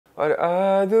और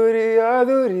अधूरी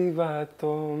अधूरी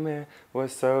बातों में वो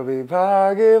सभी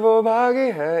भागे, वो भागे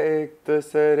है एक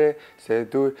दूसरे से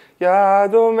दूर,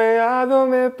 यादों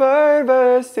में पर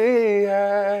बसी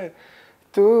है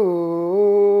तू.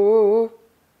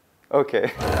 Okay.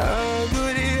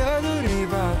 अधूरी अधूरी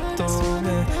बातों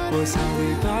में वो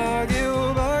सभी भागे,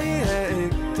 वो भागे है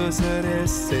एक दूसरे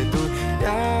से दूर,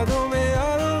 यादों में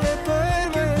पर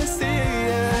बसी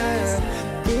है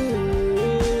तू.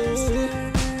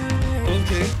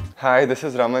 Okay. Hi, this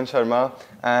is Raman Sharma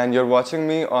and you're watching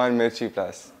me on Mirchi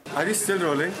Plus. Are you still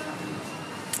rolling?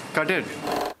 Cut it.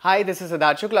 Hi, this is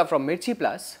Siddharth Shukla from Mirchi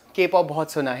Plus. Kpop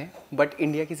बहुत सुना है, but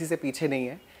India किसी से पीछे नहीं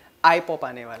है. Ipop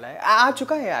आने वाला है, आ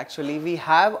चुका है actually. We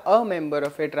have a member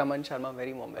of it, Raman Sharma.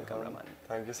 Very warm welcome, Raman.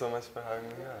 Thank you so much for having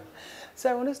me here.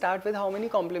 So I want to start with how many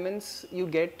compliments you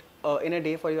get in a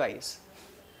day for your eyes.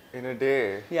 In a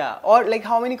day? Yeah, or like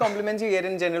how many compliments you get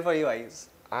in general for your eyes.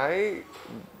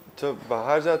 जब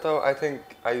बाहर जाता हूँ, I think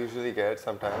I usually get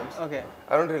sometimes. Okay.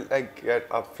 I don't really like get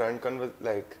upfront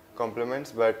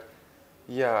compliments, but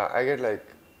yeah, I get like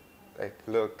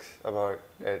looks about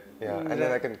it. Yeah, and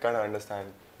then I can kind of understand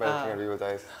by looking at people's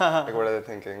eyes, like what are they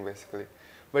thinking basically.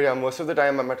 But yeah, most of the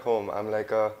time I'm at home. I'm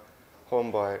like a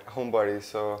homebody.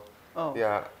 So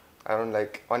yeah, I don't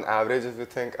like, on average, if you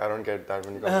think, I don't get that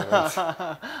many compliments.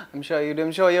 I'm sure you do.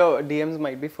 I'm sure your DMs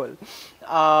might be full.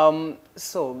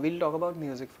 So we'll talk about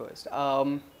music first.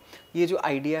 ये जो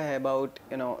idea है about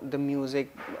the music,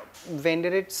 when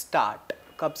did it start?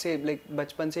 कब से, like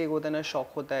बचपन से एक होता है ना, शौक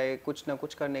होता है कुछ ना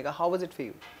कुछ करने का. How was it for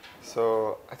you?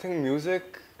 So I think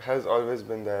music has always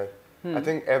been there. I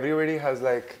think everybody has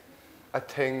like a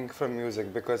thing for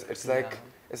music because it's like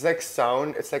it's like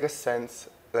sound. It's like a sense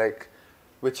like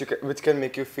which can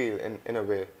make you feel in a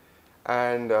way.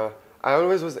 And I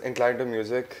always was inclined to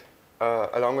music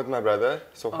along with my brother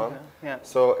Soham. Okay. Yeah.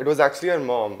 So it was actually our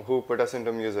mom who put us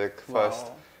into music first.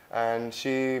 Wow. And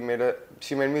she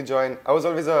made me join. I was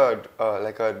always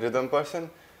like a rhythm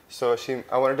person, so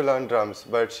I wanted to learn drums,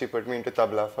 but she put me into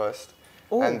tabla first,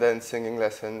 and then singing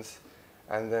lessons,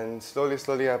 and then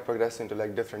slowly I progressed into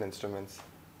like different instruments.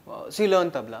 Wow. So you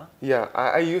learned tabla? Yeah,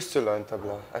 I used to learn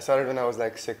tabla. I started when I was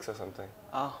like 6 or something.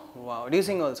 Oh wow. Do you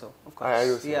sing also? Of course. I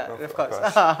used to. Yeah, of course.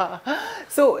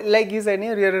 So like you said,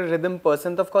 you're a rhythm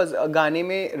person. Of course, गाने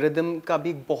में rhythm का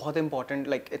भी बहुत important.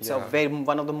 Like it's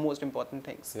one of the most important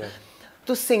things. Yeah.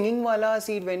 तो singing वाला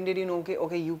seed, when did you know कि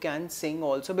okay you can sing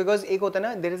also? Because एक होता है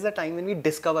ना, there is a time when we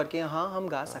discover कि हाँ हम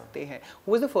गा सकते हैं.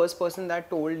 Who was the first person that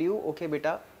told you okay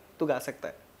बेटा तू गा सकता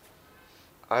है?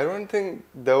 I don't think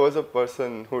there was a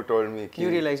person who told me कि You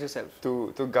realize yourself.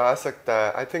 तू गा सकता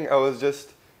है. I think I was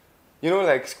just,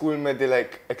 like school में they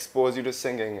like expose you to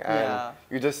singing and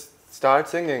you just start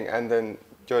singing and then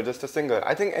you're just a singer.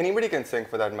 I think anybody can sing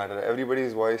for that matter.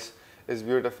 Everybody's voice is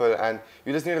beautiful and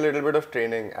you just need a little bit of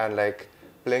training and like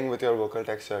playing with your vocal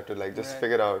texture to like just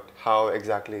figure out how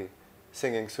exactly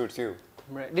singing suits you.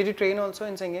 Right. Did you train also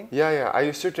in singing? Yeah. I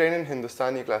used to train in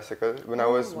Hindustani classical when I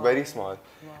was very small.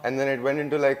 Wow. And then it went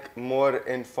into like more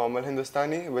informal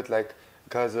Hindustani with like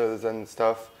ghazals and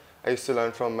stuff. I used to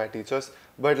learn from my teachers.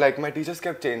 But like my teachers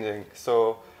kept changing.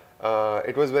 So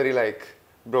it was very like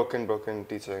broken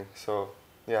teaching. So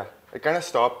yeah, it kind of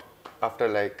stopped after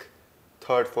like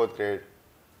 3rd, 4th grade.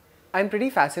 I'm pretty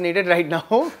fascinated right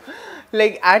now.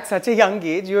 Like at such a young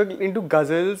age, you're into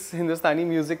ghazals, Hindustani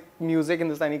music,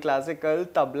 Hindustani classical,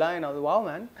 tabla and all. Wow,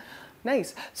 man.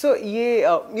 Nice. So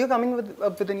you're coming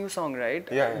with a new song, right?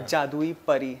 Yeah. Jadui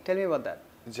Pari. Tell me about that.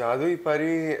 Jadui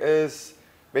Pari is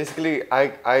basically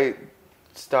I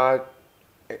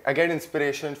get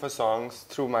inspiration for songs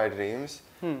through my dreams.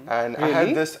 And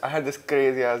really? I had this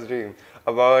crazy ass dream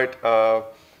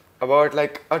about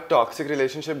like a toxic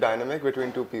relationship dynamic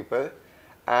between two people.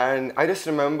 And I just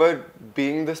remember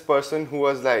being this person who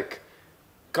was like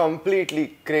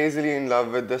completely crazily in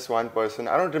love with this one person.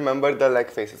 I don't remember the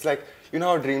like faces. Like, you know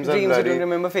how dreams are blurry. You don't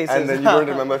remember faces. And then you don't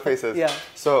remember faces. Yeah.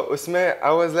 So usme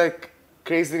I was like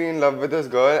crazily in love with this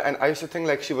girl and I used to think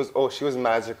like she was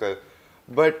magical.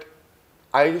 But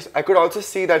I could also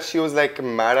see that she was like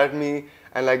mad at me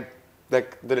and like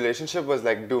the relationship was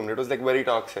like doomed. It was like very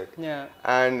toxic. Yeah.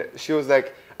 And she was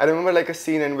like, I remember like a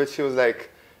scene in which she was like,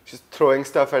 she's throwing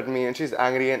stuff at me and she's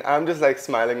angry and I'm just like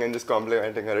smiling and just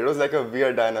complimenting her. It was like a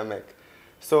weird dynamic.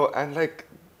 So, and like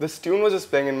this tune was just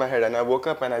playing in my head and I woke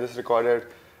up and I just recorded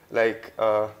like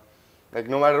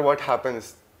no matter what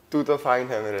happens, tu to find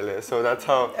hai mere liye. So that's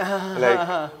how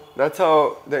that's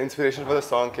how the inspiration for the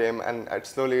song came and it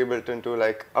slowly built into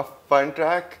like a fun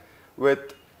track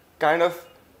with kind of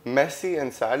messy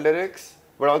and sad lyrics,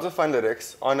 but also fun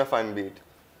lyrics on a fun beat.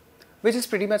 Which is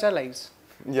pretty much our lives.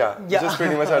 Yeah, which is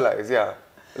pretty much our lives. Yeah,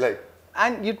 like.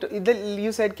 And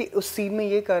you said कि उस scene में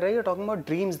ये कर रहे, you're talking about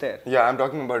dreams there. Yeah, I'm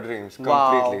talking about dreams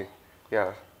Wow. completely.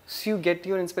 Yeah. So you get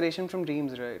your inspiration from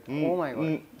dreams, right? Oh my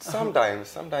god.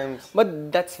 Sometimes.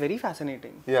 But that's very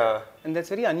fascinating. Yeah. And that's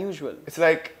very unusual. It's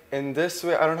like in this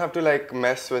way, I don't have to like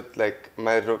mess with like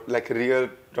my real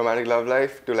romantic love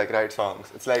life to like write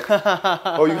songs. It's like,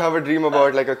 oh, you have a dream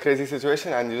about like a crazy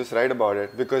situation and you just write about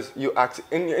it because you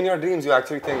in your dreams you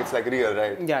actually think it's like real,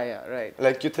 right? Yeah, right.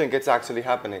 Like you think it's actually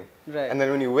happening. Right. And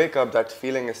then when you wake up, that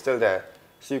feeling is still there.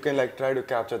 So you can like try to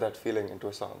capture that feeling into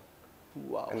a song.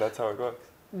 Wow. And that's how it works.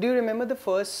 Do you remember the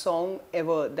first song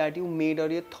ever that you made or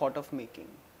you thought of making?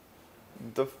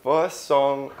 The first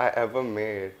song I ever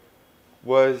made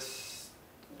was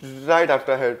right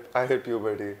after I hit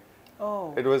puberty.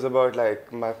 Oh. It was about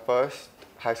like my first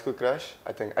high school crush,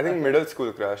 I think. Middle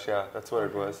school crush, yeah, that's what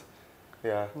it was.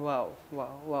 Yeah. Wow.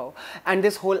 And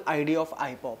this whole idea of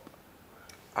Ipop.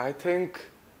 I think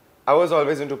I was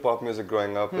always into pop music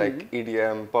growing up, like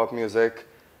EDM, pop music.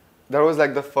 That was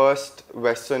like the first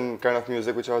Western kind of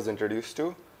music which I was introduced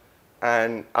to.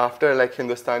 And after like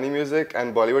Hindustani music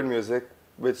and Bollywood music,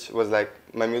 which was like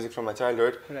my music from my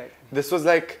childhood, right. This was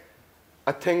like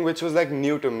a thing which was like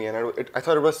new to me, and I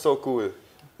thought it was so cool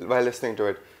while listening to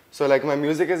it. So like my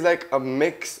music is like a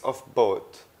mix of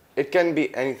both. It can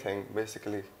be anything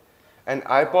basically. And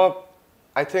Ipop,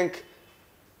 I think,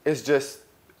 is just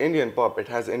Indian pop. It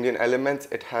has Indian elements,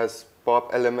 it has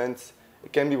pop elements.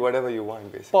 It can be whatever you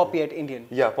want, basically. Pop yet Indian.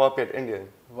 Yeah, pop yet Indian.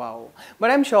 Wow. But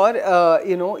I'm sure,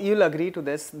 you'll agree to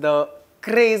this, the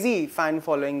crazy fan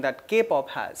following that Kpop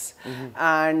has.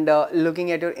 And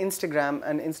looking at your Instagram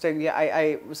and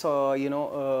I saw,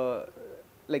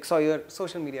 saw your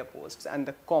social media posts and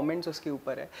the comments uske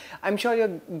upar hai. I'm sure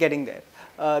you're getting there.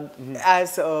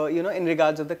 In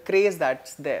regards of the craze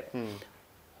that's there.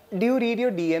 Do you read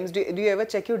your DMs? Do you ever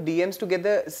check your DMs to get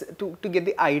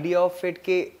the idea of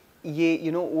it?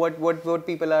 What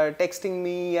people are texting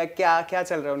me या क्या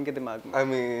चल रहा है उनके दिमाग में? I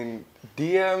mean,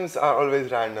 DMs are always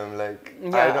random. Like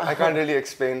I can't really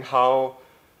explain how,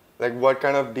 like what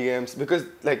kind of DMs, because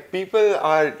like people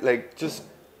are like just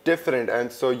different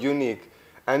and so unique,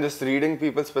 and just reading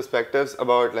people's perspectives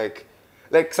about like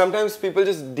sometimes people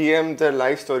just DM their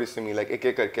life stories to me like ek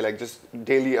karke, like just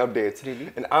daily updates.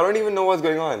 Really? And I don't even know what's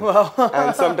going on. Wow.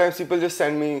 And sometimes people just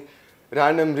send me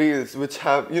random reels which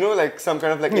have, like some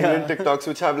kind of like Indian TikToks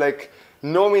which have like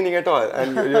no meaning at all,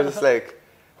 and you're just like,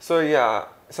 so yeah,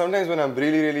 sometimes when I'm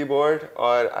really, really bored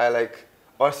or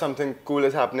something cool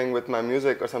is happening with my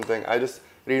music or something, I just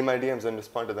read my DMs and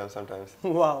respond to them sometimes.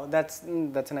 Wow, that's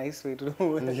a nice way to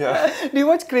do it. Yeah. Do you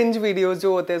watch cringe videos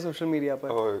जो होते हैं social media पर?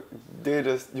 Oh,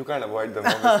 you can't avoid them,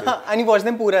 obviously. And you watch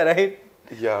them pura, right?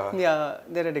 Yeah. Yeah,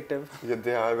 they're addictive. Yeah,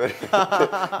 they are very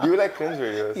addictive. Do you like cringe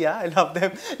videos? Yeah, I love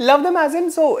them. Love them as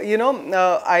in, so,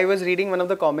 I was reading one of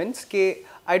the comments कि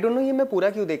I don't know ये मैं पूरा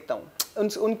क्यों देखता हूँ.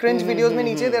 उन cringe videos में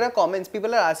नीचे there are comments.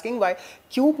 People are asking why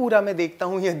क्यों पूरा मैं देखता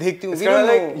हूँ या देखती हूँ. It's kind of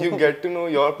like you get to know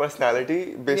your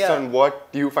personality based on what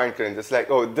you find cringe. It's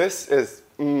like, oh, this is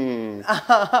I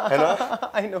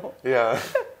know. Yeah.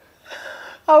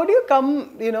 How do you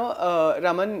come,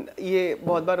 Raman, ये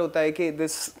बहुत बार होता है कि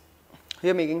this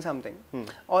you're making something,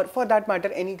 or for that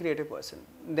matter any creative person,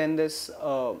 then this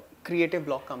creative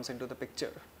block comes into the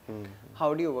picture.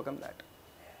 How do you overcome that?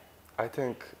 I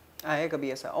think आया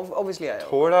कभी ऐसा? Obviously आया.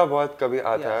 थोड़ा बहुत कभी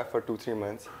आता है for 2-3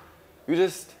 months. You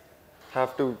just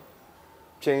have to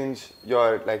change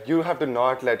your, like, you have to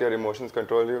not let your emotions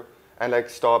control you and like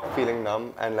stop feeling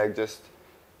numb and like just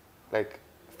like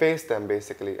face them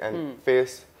basically and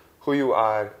face who you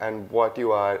are and what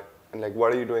you are and like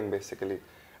what are you doing basically.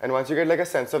 And once you get like a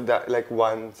sense of that, like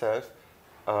oneself,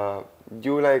 you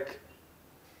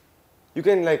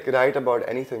can like write about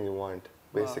anything you want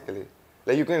basically. Wow.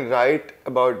 Like you can write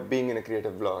about being in a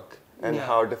creative block and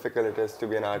how difficult it is to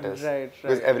be an artist. Right.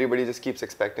 Because everybody just keeps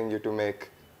expecting you to make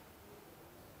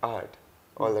art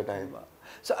all the time. Wow.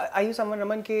 So are you someone,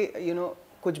 Raman, कि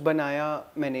कुछ बनाया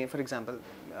मैंने, for example,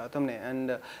 तुमने,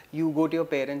 and you go to your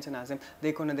parents and ask them,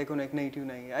 देखो ना एक नई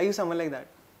tune आई है. Are you someone like that?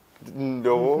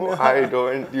 No, I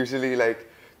don't usually like,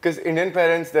 because Indian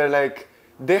parents, they're like,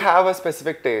 they have a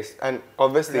specific taste, and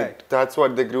obviously that's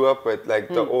what they grew up with, like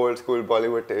the old school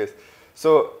Bollywood taste.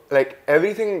 So like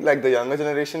everything like the younger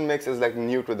generation makes is like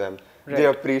new to them. Right. They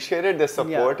appreciate it, they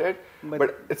support it,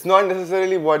 but it's not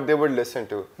necessarily what they would listen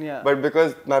to. Yeah. But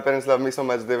because my parents love me so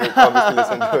much, they will obviously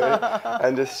listen to it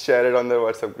and just share it on their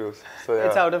WhatsApp groups. So yeah.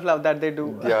 It's out of love that they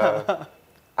do. Yeah.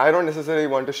 I don't necessarily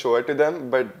want to show it to them,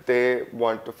 but they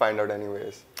want to find out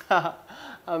anyways.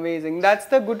 Amazing. That's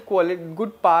the good quality,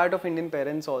 good part of Indian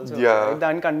parents also. Yeah. Right? The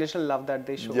unconditional love that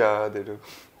they show. Yeah, they do.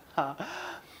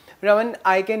 Raman,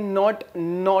 I cannot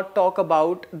not talk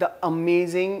about the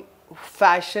amazing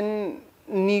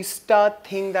fashionista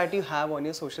thing that you have on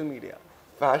your social media.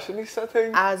 Fashionista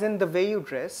thing? As in the way you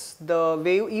dress, the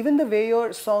way you, even the way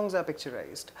your songs are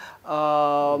picturized.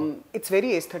 It's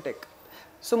very aesthetic.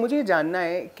 So मुझे ये जानना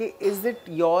है कि is it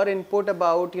your input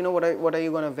about what are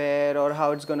you gonna wear or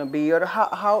how it's gonna be or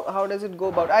how does it go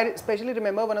about? I especially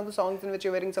remember one of the songs in which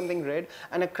you're wearing something red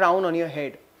and a crown on your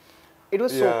head. It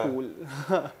was so cool.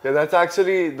 Yeah, that's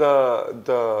actually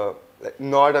the like,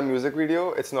 not a music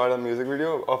video. It's not a music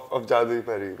video of Jadui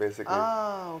Pari basically.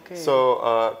 Ah, okay.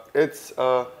 So it's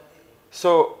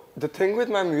so the thing with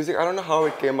my music, I don't know how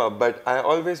it came up, but I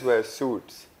always wear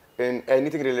suits in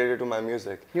anything related to my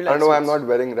music. You I like don't know why I'm suits? not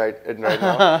wearing it right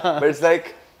now, but it's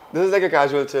like this is like a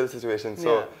casual chill situation.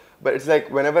 So, Yeah. but it's like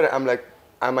whenever I'm like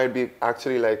I might be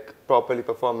actually like properly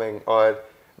performing or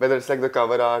whether it's like the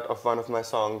cover art of one of my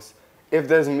songs. If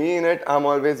there's me in it, I'm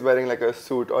always wearing like a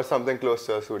suit or something close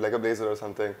to a suit, like a blazer or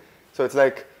something. So it's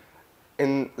like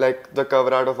in like the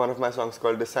cover art of one of my songs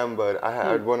called December, I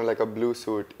had worn like a blue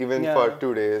suit even for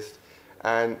 2 days,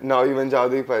 and now even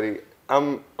Jadui Pari,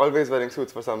 I'm always wearing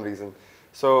suits for some reason.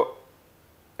 So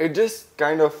it just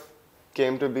kind of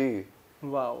came to be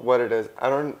what it is. I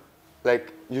don't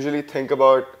like usually think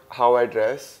about how I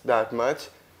dress that much.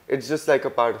 It's just like a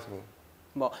part of me.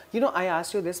 Wow. I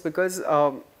asked you this because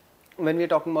when we're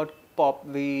talking about pop,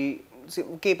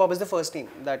 K-pop is the first thing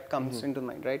that comes into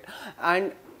mind, right?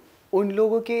 And उन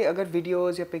लोगों के अगर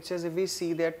videos या pictures if we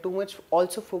see, they are too much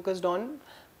also focused on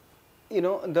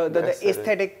the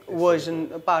aesthetic version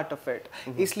part of it.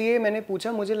 इसलिए मैंने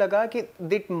पूछा, मुझे लगा कि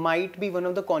that might be one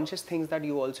of the conscious things that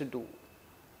you also do.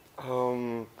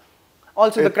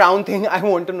 Also the crown thing, I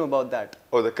want to know about that.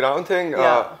 Oh, the crown thing.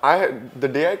 Yeah. The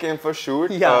day I came for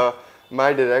shoot,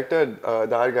 my director,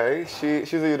 that guy,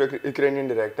 she's a Ukrainian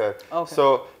director. Okay.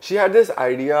 So she had this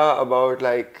idea about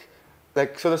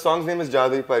so the song's name is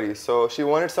Jadui Pari. So she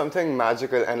wanted something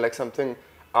magical and like something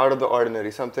out of the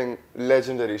ordinary, something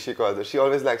legendary, she calls it. She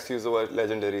always likes to use the word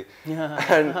legendary.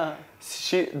 And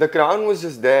the crown was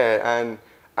just there, and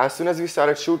as soon as we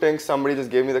started shooting, somebody just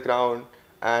gave me the crown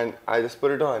and I just put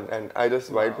it on and I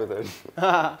just vibed with it.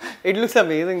 It looks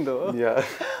amazing though. Yeah,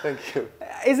 thank you.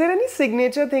 Is there any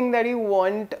signature thing that you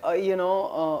want,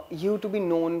 you to be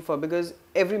known for? Because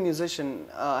every musician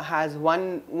has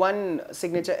one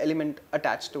signature element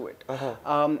attached to it.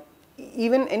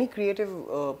 Even any creative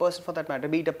person for that matter,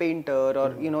 be it a painter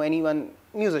or anyone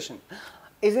musician.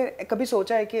 Is there कभी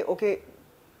सोचा है कि okay,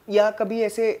 या कभी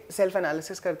ऐसे self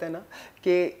analysis करते हैं ना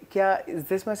कि क्या is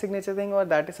this my signature thing or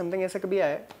that is something, ऐसा कभी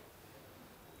आया है?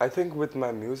 I think with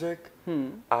my music,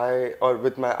 or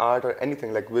with my art or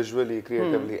anything, like visually,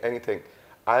 creatively, anything,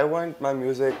 I want my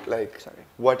music, like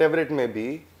whatever it may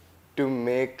be, to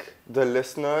make the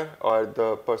listener or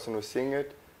the person who's seeing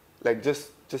it, like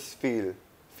just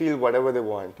feel whatever they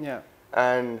want. Yeah.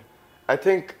 And I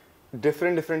think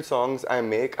different songs I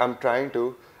make, I'm trying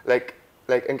to like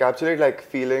encapsulate like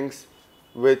feelings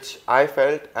which I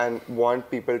felt and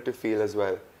want people to feel as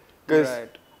well. Because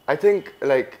I think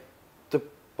like the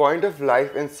point of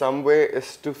life in some way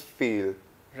is to feel.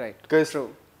 Right.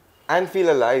 True. And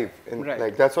feel alive.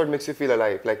 Like that's what makes you feel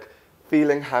alive. Like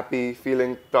feeling happy,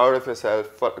 feeling proud of yourself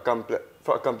for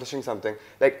accomplishing something.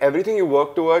 Like everything you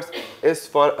work towards is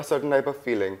for a certain type of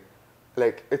feeling.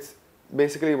 Like it's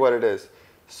basically what it is.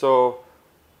 So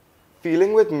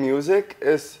feeling with music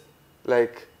is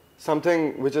like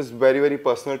something which is very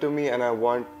personal to me, and I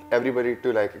want everybody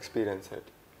to like experience it.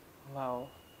 Wow.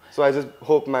 So I just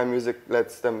hope my music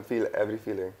lets them feel every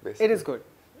feeling, basically. It is good.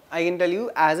 I can tell you,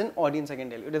 as an audience, I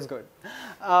can tell you, it is good.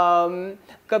 Kabhi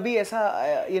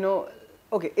aisa,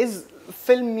 okay, is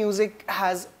film music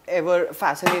has ever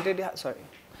fascinated,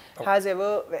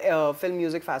 film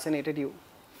music fascinated you?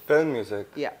 Film music?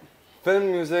 Yeah.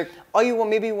 Film music? Or you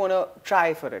maybe want to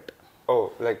try for it?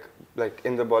 Oh, like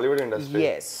in the Bollywood industry?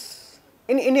 Yes.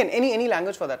 In Indian, any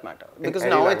language for that matter. Because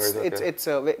now it's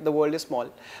the world is small.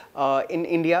 In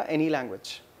India, any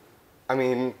language. I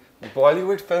mean,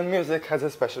 Bollywood film music has a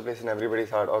special place in everybody's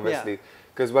heart, obviously.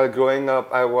 Because while growing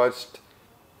up, I watched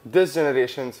this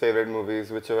generation's favorite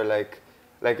movies, which were like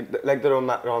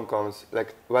the rom-coms.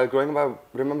 Like while growing up,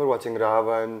 I remember watching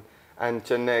Ravan and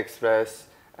Chennai Express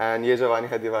and Ye Jawani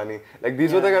Hai Diwani. Like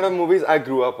these were the kind of movies I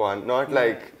grew up on, not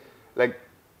like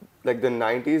the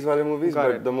 90s wale movies,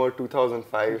 but the more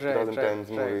 2005, 2010s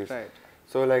movies.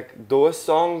 So like those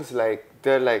songs, like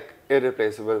they're like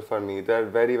irreplaceable for me. They're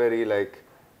very like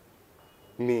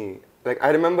me. like I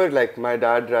remember like my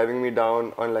dad driving me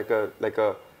down on like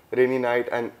a rainy night,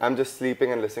 and I'm just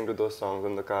sleeping and listening to those songs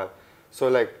in the car. So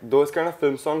like those kind of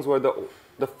film songs were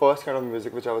the first kind of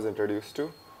music which I was introduced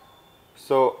to.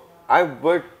 So I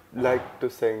would like to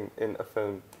sing in a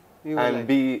film You would and like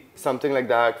be something like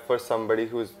that for somebody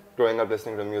who's growing up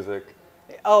listening to music.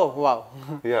 Oh wow.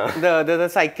 Yeah. The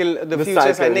cycle, the The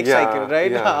future cycle, next yeah, cycle,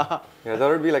 right? Yeah. Yeah, that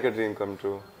would be like a dream come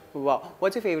true. Wow.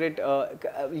 What's your favorite?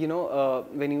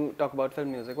 When you talk about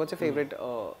film music, what's your favorite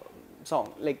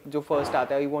song? Like जो first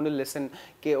आता है, you want to listen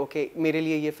कि okay मेरे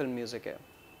लिए ये film music है.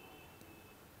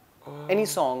 Any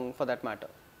song for that matter.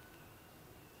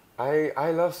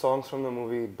 I love songs from the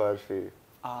movie Barfi.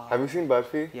 Have you seen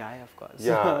Barfi? Yeah, of course.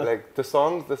 Yeah, like the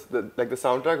songs, like the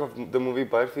soundtrack of the movie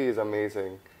Barfi is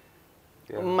amazing.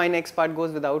 Yeah. My next part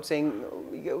goes without saying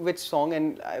which song,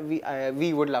 and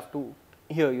we would love to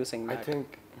hear you sing that. I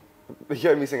think,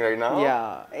 hear me sing right now?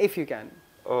 Yeah, if you can.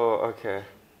 Oh, okay.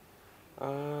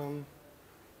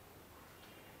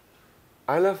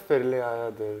 I love Fir Le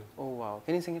Aaya Dil. Oh wow,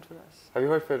 can you sing it for us? Have you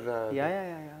heard Fir Le Aaya Dil?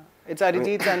 Yeah. It's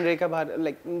Arijit's and Rekha Bhatt.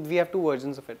 Like we have two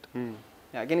versions of it.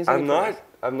 Yeah, can you sing it for us?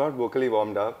 I'm not vocally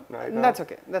warmed up right now. That's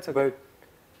okay. That's okay. But I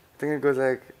think it goes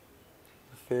like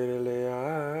Fir le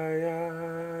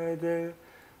aaya dil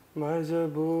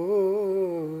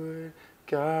majboor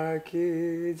kya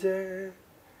kijiye.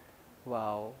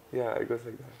 Wow. Yeah, it goes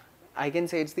like that. I can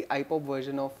say it's the Ipop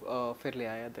version of Fir Le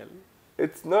Aaya Dil.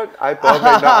 It's not Ipop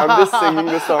right now. I'm just singing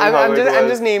the song I'm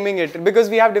just naming it because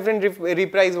we have different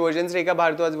reprise versions. Rekha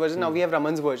Bhardwaj's version. Now we have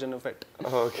Raman's version of it.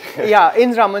 Okay. Yeah,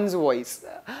 in Raman's voice.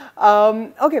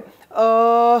 Okay.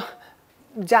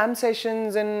 Jam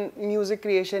sessions and music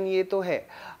creation, ये तो है.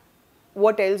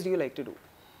 What else do you like to do?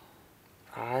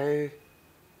 I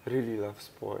really love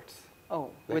sports.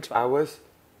 Oh, Like, which one? I was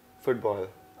football.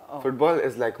 Oh. Football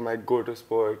is like my go-to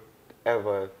sport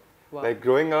ever. Wow. Like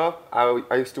growing up, I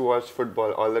used to watch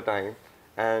football all the time,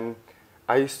 and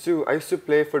I used to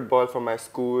play football for my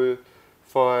school,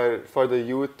 for the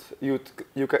youth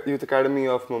academy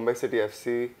of Mumbai City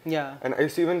FC. Yeah. And I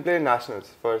used to even play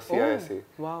nationals for CISE,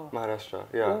 wow. Maharashtra.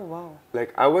 Yeah. Oh, wow.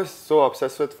 Like I was so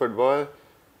obsessed with football,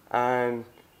 and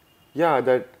yeah,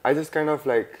 that I just kind of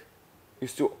like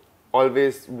used to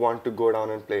always want to go down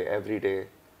and play every day.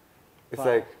 It's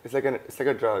Wow. it's like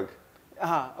a drug.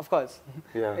 Of course.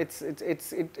 Yeah.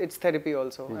 It's therapy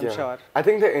also, I'm sure. I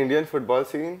think the Indian football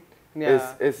scene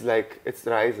Yeah. is like it's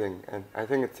rising, and I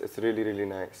think it's really really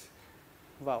nice.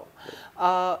 Wow.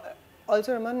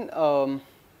 Also, Raman,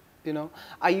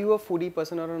 are you a foodie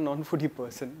person or a non-foodie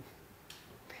person?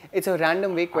 It's a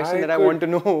random vague question that I want to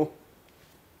know.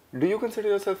 Do you consider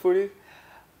yourself foodie?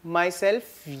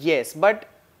 Myself, yes, but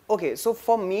okay, so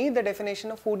for me, the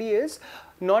definition of foodie is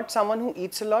not someone who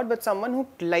eats a lot, but someone who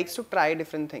likes to try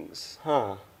different things.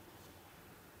 Huh.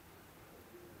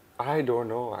 I don't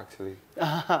know actually.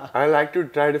 I like to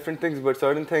try different things, but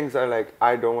certain things are like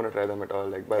I don't want to try them at all.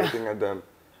 Like by looking at them.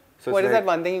 So What it's is like,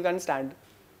 that one thing you can't stand?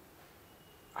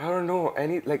 I don't know.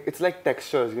 It's like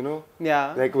textures, you know.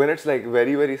 Yeah. Like when it's like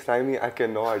very very slimy, I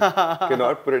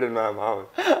cannot put it in my mouth.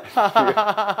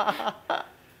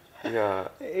 Yeah.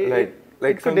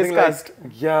 Like could something disgust.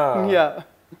 like yeah. Yeah.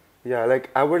 Yeah, like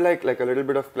I would like a little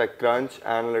bit of like crunch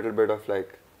and a little bit of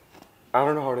like I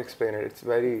don't know how to explain it. It's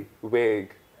very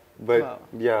vague, but Wow.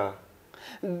 yeah.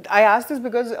 I ask this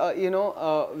because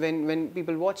when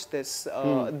people watch this,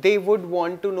 they would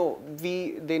want to know.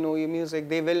 They know your music.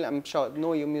 They will, I'm sure,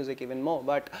 know your music even more.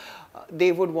 But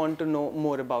they would want to know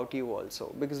more about you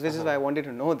also, because this is why I wanted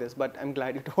to know this. But I'm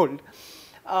glad you told.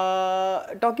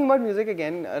 Talking about music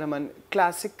again, Raman,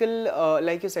 classical,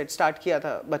 like you said, start किया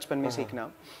था बचपन में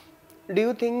सीखना. Do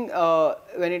you think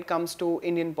when it comes to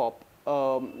Indian pop,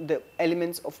 the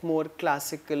elements of more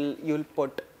classical you'll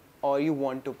put or you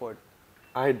want to put?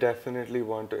 I definitely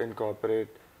want to incorporate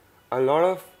a lot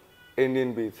of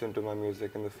Indian beats into my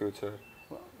music in the future.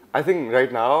 Wow. I think right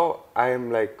now I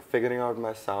am like figuring out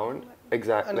my sound,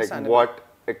 exactly like what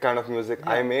kind of music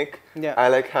I make. Yeah. I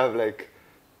like have like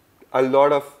a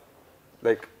lot of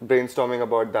like brainstorming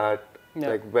about that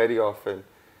like very often.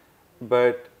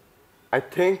 But I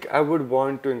think I would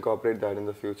want to incorporate that in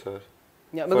the future.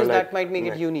 Yeah, because like, that might make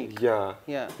it unique. Yeah.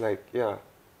 Yeah. Like yeah.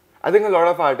 I think a lot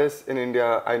of artists in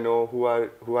India I know who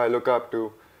I look up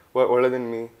to, who are older than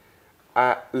me,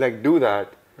 like do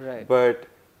that. Right. But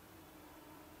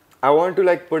I want to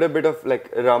like put a bit of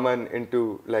like Raman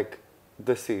into like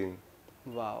the scene.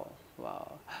 Wow,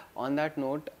 wow. On that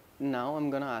note, now I'm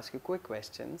gonna ask you quick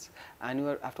questions, and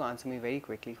you have to answer me very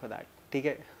quickly for that. ठीक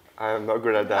है? I am not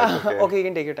good at that. Okay. Okay, you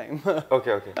can take your time.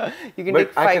 Okay, okay. You can But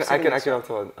take 5 I seconds. can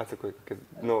also answer quick.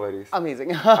 No worries.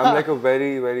 Amazing. I'm like a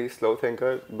very, very slow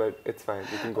thinker, but it's fine.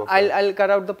 You can go for it. I'll cut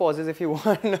out the pauses if you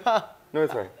want. No,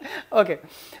 it's fine. Okay.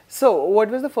 So, what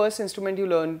was the first instrument you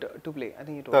learned to play? I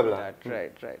think you told me Tabla. that.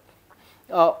 Right, right.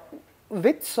 Uh,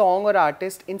 which song or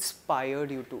artist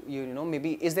inspired you to, you know,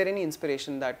 maybe, is there any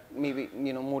inspiration that maybe,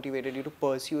 you know, motivated you to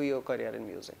pursue your career in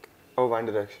music? Oh, One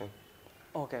Direction.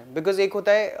 Okay. Because एक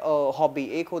होता है hobby,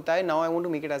 एक होता है now I want to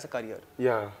make it as a career.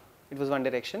 Yeah. It was One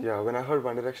Direction. Yeah, when I heard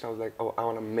One Direction, I was like, oh, I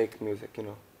want to make music, you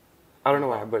know. I don't know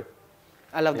why, but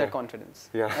I love Yeah. that confidence.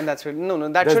 Yeah. And that's really, no,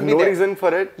 that there's should be no there. reason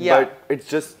for it, Yeah. but it's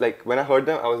just like when I heard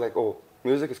them, I was like, oh,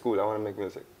 music is cool. I want to make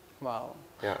music. Wow.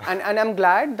 Yeah. And I'm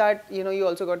glad that, you know, you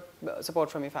also got support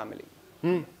from your family.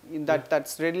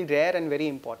 That's really rare and very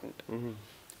important.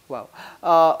 Wow.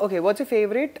 Okay, what's your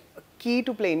favorite key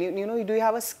to play? You know, do you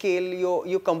have a scale,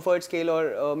 your comfort scale,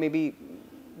 or maybe,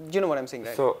 you know what I'm saying,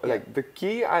 right? So, like, the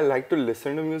key I like to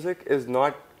listen to music is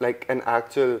not like an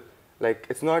actual, like,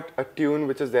 it's not a tune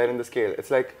which is there in the scale.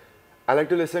 It's like, I like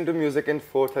to listen to music in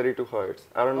 432 hertz.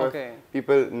 I don't know if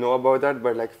people know about that,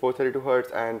 but like 432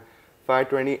 hertz and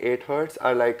 528 hertz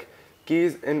are like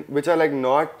keys in which are like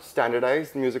not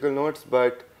standardized musical notes,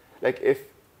 but like if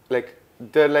like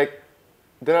they're like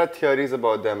there are theories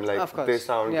about them, like they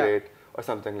sound great or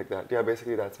something like that. Yeah,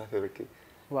 basically that's my favorite key.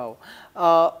 Wow.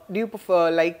 Do you prefer,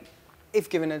 like, if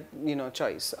given a, you know,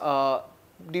 choice,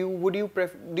 do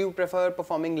you prefer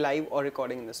performing live or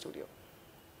recording in the studio?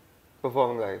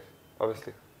 Performing live,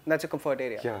 obviously. That's your comfort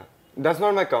area. Yeah, that's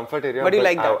not my comfort area. But you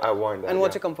like that. I want that. And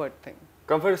what's your comfort thing?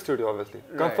 Comfort is studio, obviously.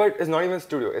 Right. Comfort is not even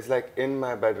studio. It's like in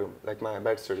my bedroom, like my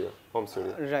bed studio, home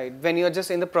studio. Right. When you're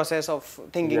just in the process of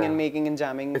thinking and making and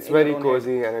jamming. It's very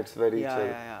cozy and it's very chill.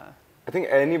 Yeah. I think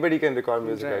anybody can record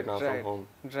music right now from home.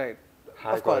 Right.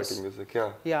 High quality music,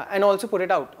 yeah. Yeah, and also put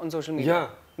it out on social media.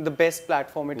 Yeah. The best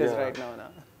platform it is right now.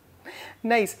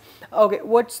 Nice. Okay,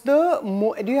 what's the,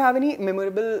 do you have any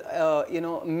memorable, you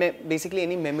know, basically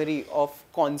any memory of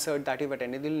concert that you've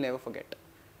attended you'll never forget?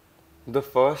 The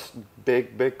first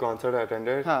big concert I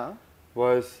attended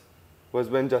was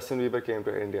when Justin Bieber came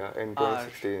to India in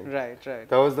 2016. Right.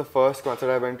 That was the first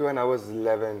concert I went to and I was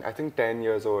 11, I think 10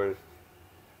 years old.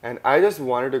 And I just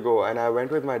wanted to go and I went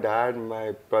with my dad,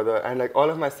 my brother and like all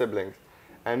of my siblings.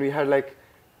 And we had like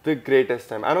the greatest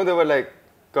time. I know there were like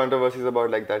controversies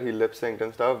about like that he lip synced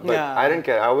and stuff, but I didn't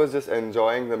care. I was just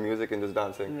enjoying the music and just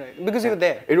dancing. Right, because you were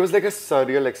there. It was like a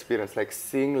surreal experience, like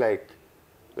seeing like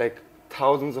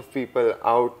thousands of people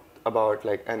out about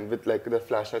like and with like the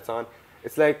flashlights on.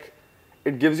 It's like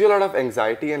it gives you a lot of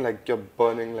anxiety and like you're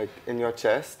burning like in your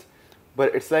chest,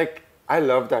 but it's like I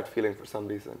love that feeling for some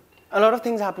reason. A lot of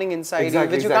things happening inside you,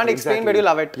 which you can't explain, but you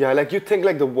love it. Yeah, like you think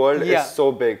like the world is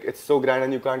so big, it's so grand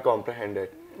and you can't comprehend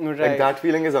it. Right. Like that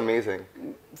feeling is amazing.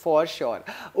 For sure.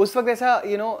 उस वक्त ऐसा,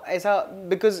 you know, ऐसा,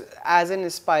 because as an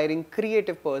aspiring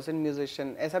creative person,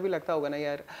 musician, ऐसा भी लगता होगा ना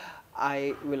यार,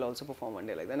 I will also perform one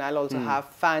day like that. And I'll also have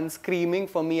fans screaming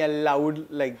for me aloud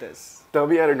like this.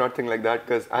 Tabhi, I did not think like that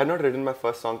because I had not written my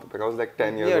first song because I was like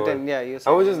 10 years old. 10, you said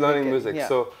I was just learning music.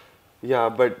 So, yeah,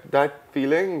 but that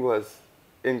feeling was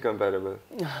incomparable.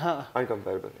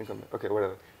 Uncomparable. Okay,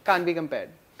 whatever. Can't be compared.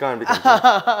 Can't be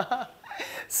compared.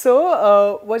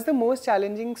 So, what's the most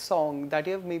challenging song that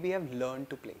you have learned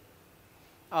to play?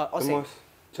 The most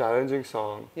challenging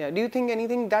song. Yeah. Do you think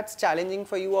anything that's challenging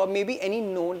for you, or maybe any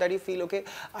note that you feel, okay,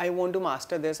 I want to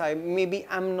master this.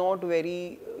 I'm not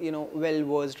very, you know, well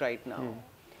versed right now.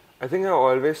 I think I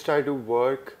always try to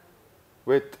work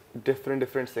with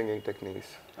different singing techniques.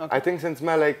 Okay. I think since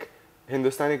my like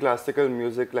Hindustani classical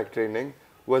music like training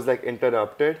was like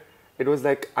interrupted, it was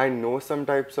like I know some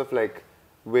types of like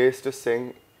ways to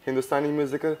sing Hindustani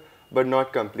musical, but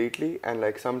not completely. And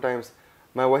like sometimes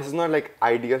my voice is not like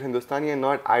ideal Hindustani and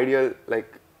not ideal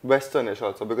like Westernish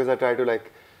also, because I try to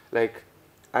like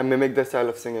I mimic the style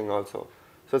of singing also.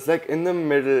 So it's like in the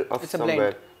middle of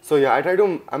somewhere. So yeah,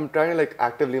 I'm trying to like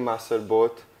actively master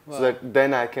both so that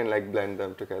then I can like blend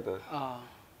them together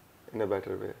in a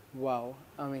better way. Wow,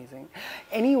 amazing.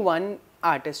 Any one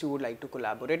artist you would like to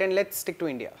collaborate, and let's stick to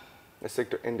India. Let's stick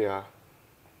to India.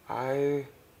 I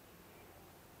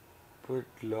would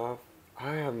love,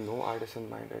 I have no artist in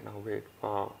mind right now. Wait,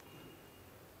 wow.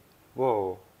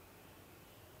 Whoa.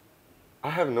 I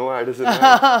have no artist in mind.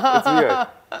 It's weird.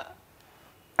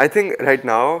 I think right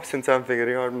now, since I'm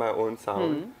figuring out my own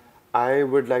sound, I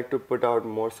would like to put out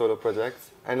more solo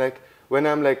projects. And like when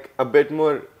I'm like a bit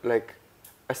more like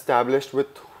established with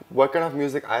what kind of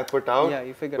music I put out,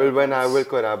 when I will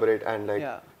collaborate and like,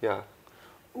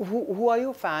 Who are you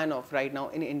a fan of right now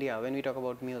in India when we talk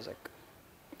about music?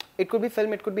 It could be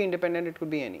film, it could be independent, it could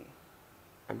be any.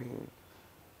 I mean,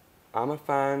 I'm a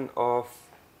fan of,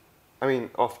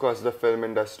 of course, the film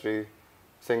industry,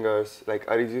 singers. Like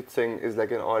Arijit Singh is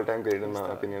like an all-time great in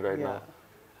my opinion right now.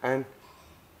 And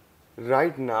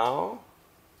right now,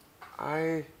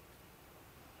 I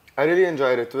really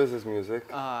enjoy Ritwiz's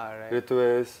music. Right.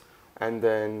 Ritwiz, and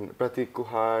then Pratik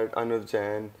Kuhad, Anuj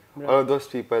Jain. All of those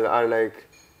people are like,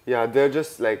 yeah, they're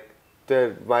just like,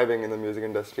 they're vibing in the music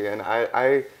industry. And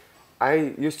I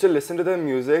used to listen to their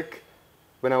music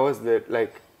when I was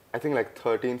I think like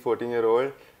 13,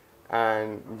 14-year-old.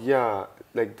 And yeah,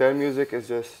 like their music is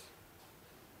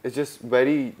just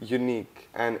very unique,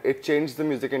 and it changed the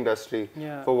music industry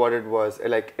for what it was.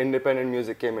 Like independent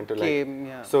music came into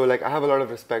so like I have a lot of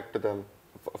respect to them,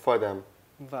 for them.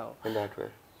 Wow. In that way.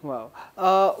 Wow.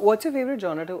 What's your favorite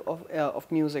genre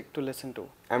of music to listen to?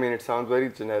 I mean, it sounds very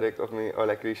generic of me, or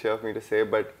like cliche of me to say,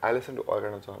 but I listen to all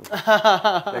kind of genres.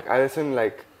 Like I listen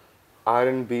like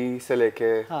R&B se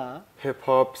leke, hip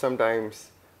hop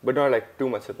sometimes, but not like too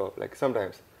much hip hop, like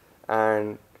sometimes.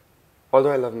 And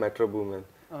although I love Metro Boomin.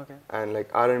 Okay. And like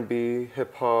R&B,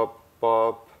 hip hop,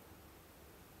 pop,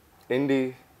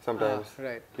 indie sometimes.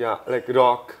 Right. Yeah, like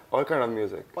rock, all kind of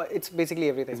music. Well, it's basically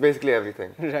everything. It's basically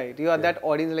everything. Right. You are that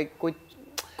audience like kuch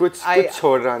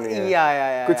chhod raha nahi hai.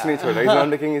 Yeah. Kuch nahi chhod.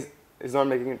 He's not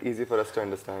making it easy for us to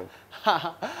understand.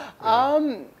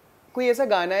 कोई ऐसा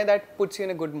गाना है that puts you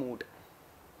in a good mood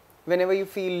whenever you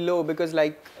feel low, because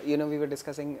like we were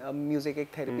discussing music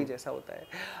एक therapy जैसा होता है,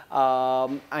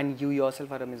 and you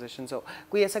yourself are a musician, so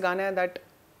कोई ऐसा गाना है that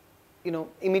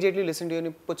immediately listen to you and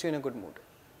it puts you in a good mood?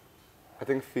 I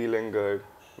think Feeling Good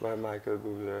by Michael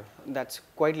Bublé. That's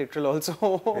quite literal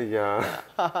also. Yeah.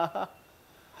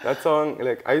 That song,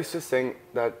 like I used to sing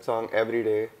that song every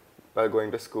day while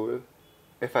going to school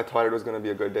if I thought it was going to be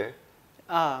a good day.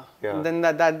 Yeah. Then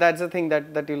that's the thing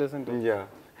that you listen to. Yeah.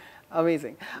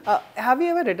 Amazing. Have you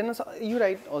ever written a song? You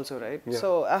write also, right? Yeah.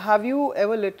 So have you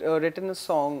ever written a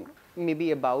song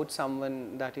maybe about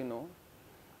someone that you know?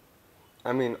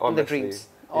 I mean, obviously. In the dreams.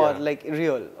 Or like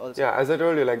real also. Yeah, as I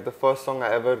told you, like the first song I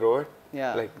ever wrote,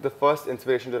 yeah, like the first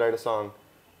inspiration to write a song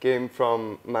came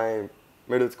from my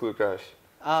middle school crush.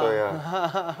 So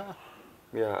yeah.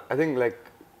 Yeah, I think like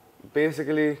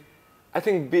basically, I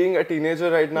think being a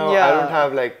teenager right now, I don't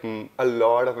have like a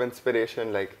lot of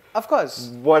inspiration, like of course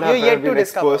what have I been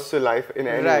exposed to life in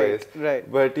any ways. Right.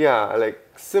 But yeah, like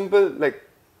simple, like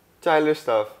childish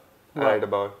stuff I write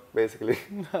about, basically.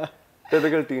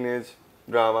 Typical teenage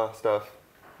drama stuff.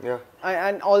 Yeah.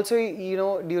 And also,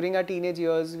 during our teenage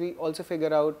years, we also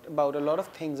figure out about a lot of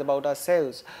things about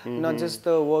ourselves. Not just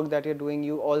the work that you're doing,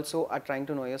 you also are trying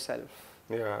to know yourself.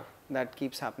 Yeah. That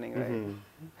keeps happening,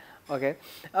 right? Okay.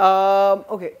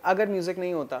 Okay. Agar music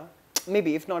nahi hota,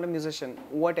 maybe if not a musician,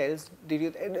 what else did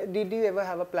you ever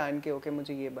have a plan? Ke okay, mujhe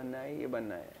ye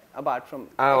banna hai. Apart from.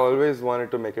 I always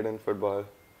wanted to make it in football.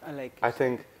 I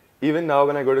think. Even now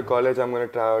when I go to college, I'm going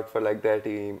to try out for like their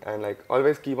team and like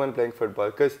always keep on playing football.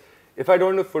 Because if I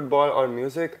don't do football or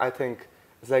music, I think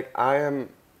it's like I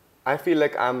feel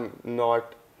like I'm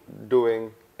not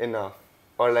doing enough,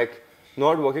 or like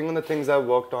not working on the things I've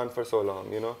worked on for so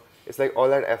long, It's like all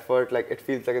that effort, like it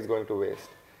feels like it's going to waste.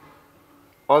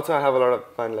 Also, I have a lot of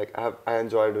fun, like I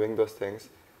enjoy doing those things.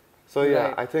 So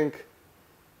yeah, I think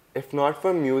if not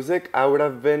for music, I would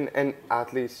have been an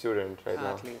athlete student right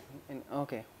now.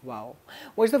 Okay, wow.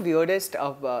 What's the weirdest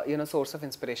source of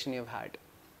inspiration you've had?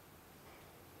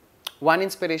 One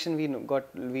inspiration we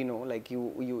know, like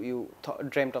you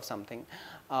dreamt of something.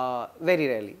 Very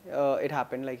rarely it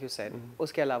happened, like you said.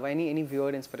 Uske alawa, any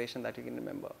weird inspiration that you can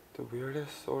remember? The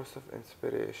weirdest source of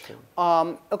inspiration.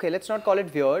 Okay, let's not call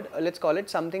it weird. Let's call it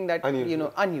something that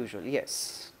unusual. Unusual.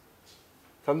 Yes.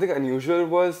 Something unusual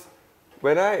was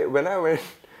when I went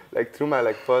like through my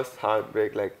like first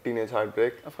heartbreak, like teenage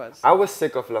heartbreak. Of course. I was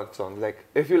sick of love songs. Like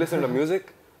if you listen to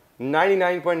music,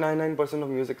 99.99% of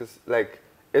music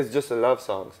is just love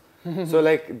songs. So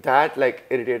like that like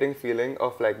irritating feeling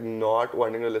of like not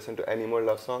wanting to listen to any more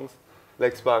love songs,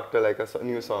 like sparked like a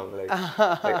new song. Like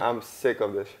I'm sick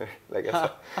of this shit. Like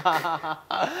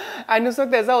and उस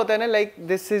वक्त ऐसा होता है ना, like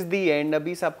this is the end,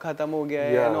 अभी सब खत्म हो गया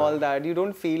है and all that. You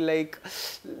don't feel like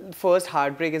first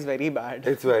heartbreak is very bad.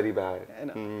 It's very bad.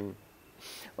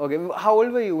 Okay, how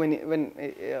old were you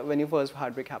when your first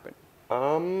heartbreak happened?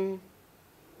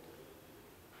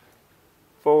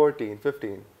 14,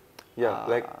 15. Yeah,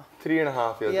 like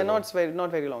 3.5 years. Yeah, ago.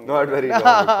 not very long. Not very long.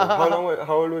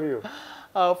 How old were you?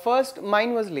 First,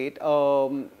 mine was late.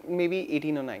 Maybe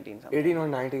 18 or 19. Something. 18 or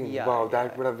 19. Yeah, wow,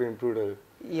 that would have been brutal.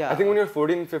 Yeah. I think when you're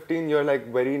 14, 15, you're like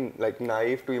very like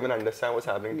naive to even understand what's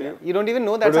happening to you. You don't even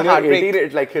know But that's a when you're heartbreak. 18,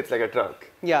 it like hits like a truck.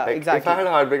 Yeah, like, exactly. If I had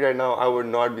a heartbreak right now, I would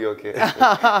not be okay.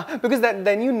 Because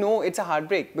then you know it's a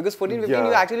heartbreak. Because 14, 15,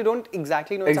 you Yeah. actually don't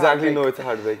exactly know it's a Exactly, heartbreak. no, it's a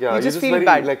heartbreak. Yeah, You just feel very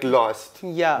bad. like lost.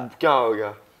 Yeah. Kya ho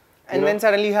gaya? And then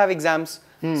suddenly you have exams.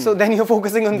 So then you're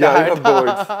focusing on Yeah, that. you have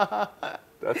boards.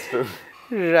 That's true.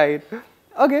 Right.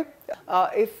 Okay.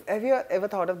 Have you ever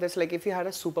thought of this? Like, if you had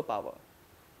a superpower,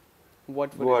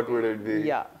 what would it be?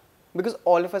 Yeah, because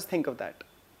all of us think of that.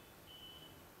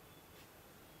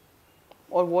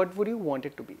 Or what would you want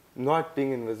it to be? Not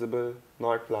being invisible,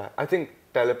 not fly. I think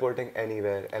teleporting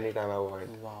anywhere, anytime I want.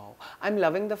 Wow. I'm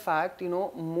loving the fact,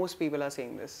 most people are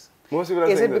saying this. Most people are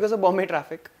Is saying it because of Bombay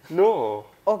traffic? No.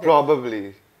 Okay.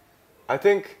 Probably. I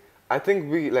think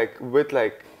we like with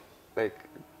like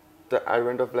the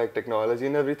advent of like technology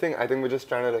and everything, I think we're just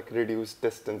trying to like reduce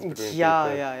distance between people.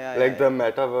 Yeah. Like the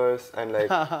metaverse and like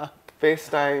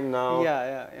FaceTime now.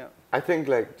 Yeah. I think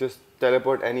like just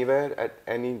teleport anywhere at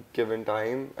any given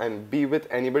time and be with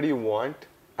anybody you want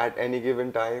at any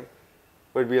given time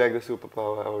would be like the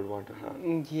superpower I would want to have.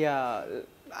 Yeah.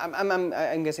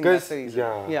 I'm guessing that's the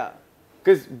reason. Yeah.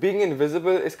 Because being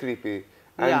invisible is creepy.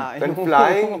 And then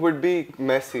flying would be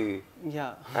messy.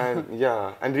 Yeah.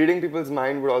 And reading people's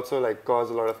mind would also like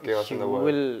cause a lot of chaos in the world.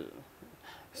 Will.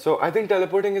 So I think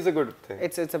teleporting is a good thing.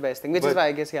 It's the best thing, which is why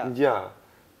I guess Yeah.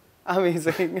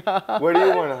 Amazing. What do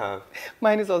you want to have?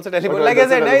 Mine is also teleport. Okay, Like I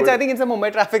said, teleport. I think it's a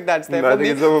Mumbai traffic that's there. I think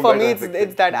it's a Mumbai For me, traffic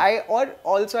it's that. I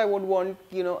would want,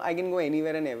 I can go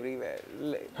anywhere and everywhere,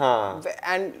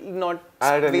 and not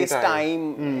At any waste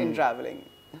time. time in traveling.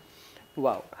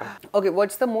 Wow. Okay,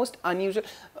 what's the most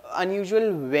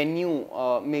unusual venue,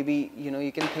 maybe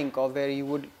you can think of where you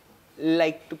would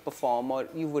like to perform or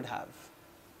you would have?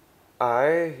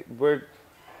 I would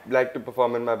like to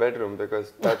perform in my bedroom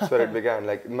because that's where it began.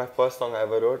 Like my first song I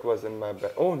ever wrote was in my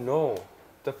bed. Oh no,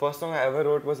 the first song I ever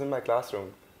wrote was in my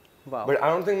classroom. Wow. But I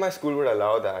don't think my school would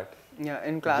allow that. Yeah,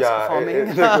 in class performing. In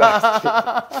the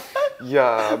class.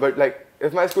 Yeah, but like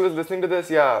if my school is listening to this,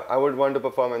 yeah, I would want to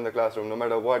perform in the classroom no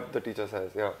matter what the teacher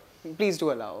says. Yeah. Please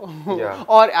do allow. Yeah.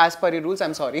 Or as per your rules,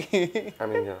 I'm sorry. I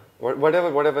mean, yeah. Whatever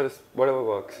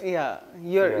works. Yeah,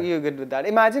 you're good with that.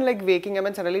 Imagine like waking up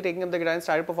and suddenly taking up the guitar and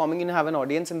started performing and have an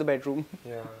audience in the bedroom.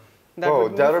 Yeah. That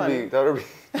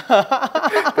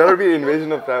would be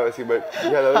invasion of privacy, but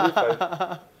yeah, that would be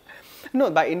fun. No,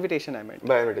 by invitation I meant.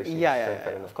 By invitation.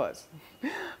 Yeah, of course.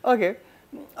 Okay.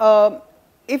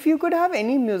 If you could have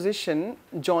any musician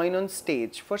join on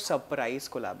stage for surprise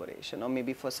collaboration or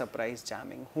maybe for surprise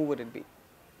jamming, who would it be?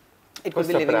 It could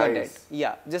be living or dead.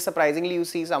 Yeah, just surprisingly you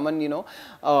see someone,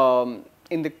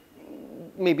 in the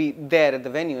maybe there at the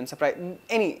venue and surprise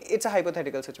it's a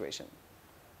hypothetical situation.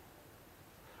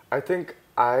 I think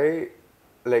I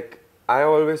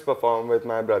always perform with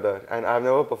my brother and I've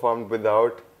never performed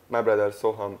without my brother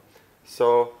Soham.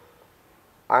 So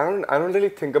I don't really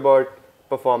think about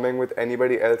performing with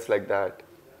anybody else like that.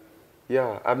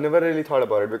 Yeah, I've never really thought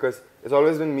about it because it's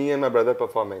always been me and my brother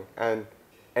performing, and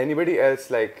anybody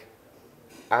else, like,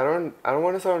 I don't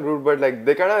want to sound rude, but like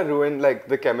they kind of ruin like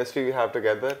the chemistry we have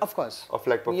together. Of course. Of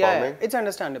like performing. Yeah, it's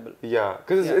understandable. Yeah,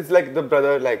 because it's like the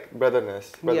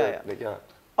brotherness.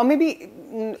 Or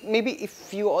maybe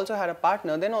if you also had a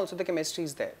partner, then also the chemistry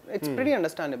is there. It's pretty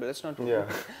understandable. It's not rude. Yeah.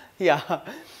 Yeah.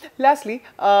 Lastly,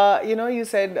 you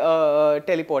said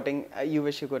teleporting. You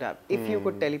wish you could have. If you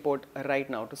could teleport right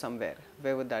now to somewhere,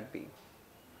 where would that be?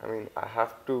 I mean, I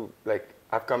have to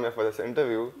I've come here for this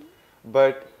interview,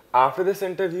 but after this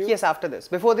interview. Yes, after this.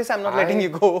 Before this, I'm not letting you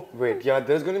go. Wait, yeah,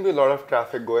 there's going to be a lot of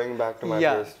traffic going back to my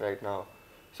place right now.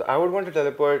 So I would want to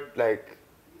teleport like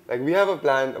we have a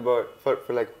plan for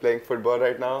like playing football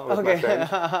right now with my friends.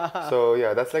 So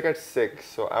yeah, that's like at 6.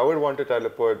 So I would want to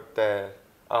teleport there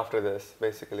after this,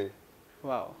 basically.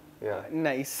 Wow. Yeah.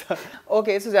 Nice.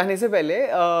 Okay, so जाने से पहले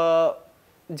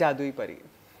जादुई परी.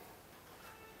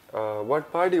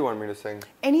 What part do you want me to sing?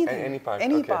 Anything. Any part.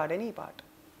 Any part.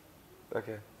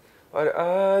 Okay. और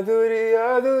आधुरी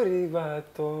आधुरी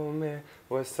बातों में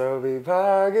वो सभी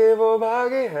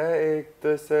भागे है एक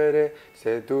दूसरे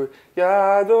से दूर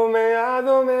यादों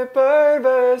में पर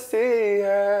बसी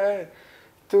है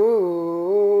तू.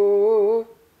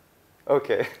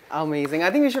 Okay. Amazing.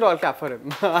 I think we should all clap for him.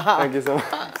 Thank you so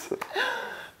much.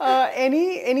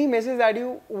 Any message that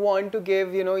you want to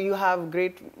give? You have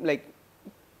great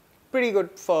pretty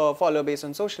good follow base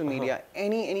on social media.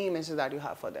 Any message that you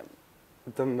have for them?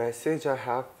 The message I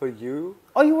have for you,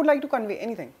 or you would like to convey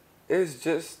anything, is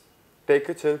just take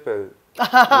a chill pill.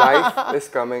 Life is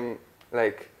coming,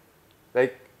 like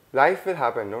life will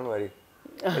happen, don't worry.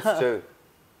 It's chill.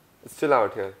 It's still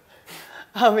out here.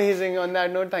 Amazing. On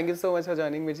that note, thank you so much for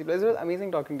joining Mirchi Plus. It was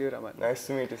amazing talking to you, Raman. Nice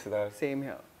to meet you, Siddharth. Same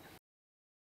here.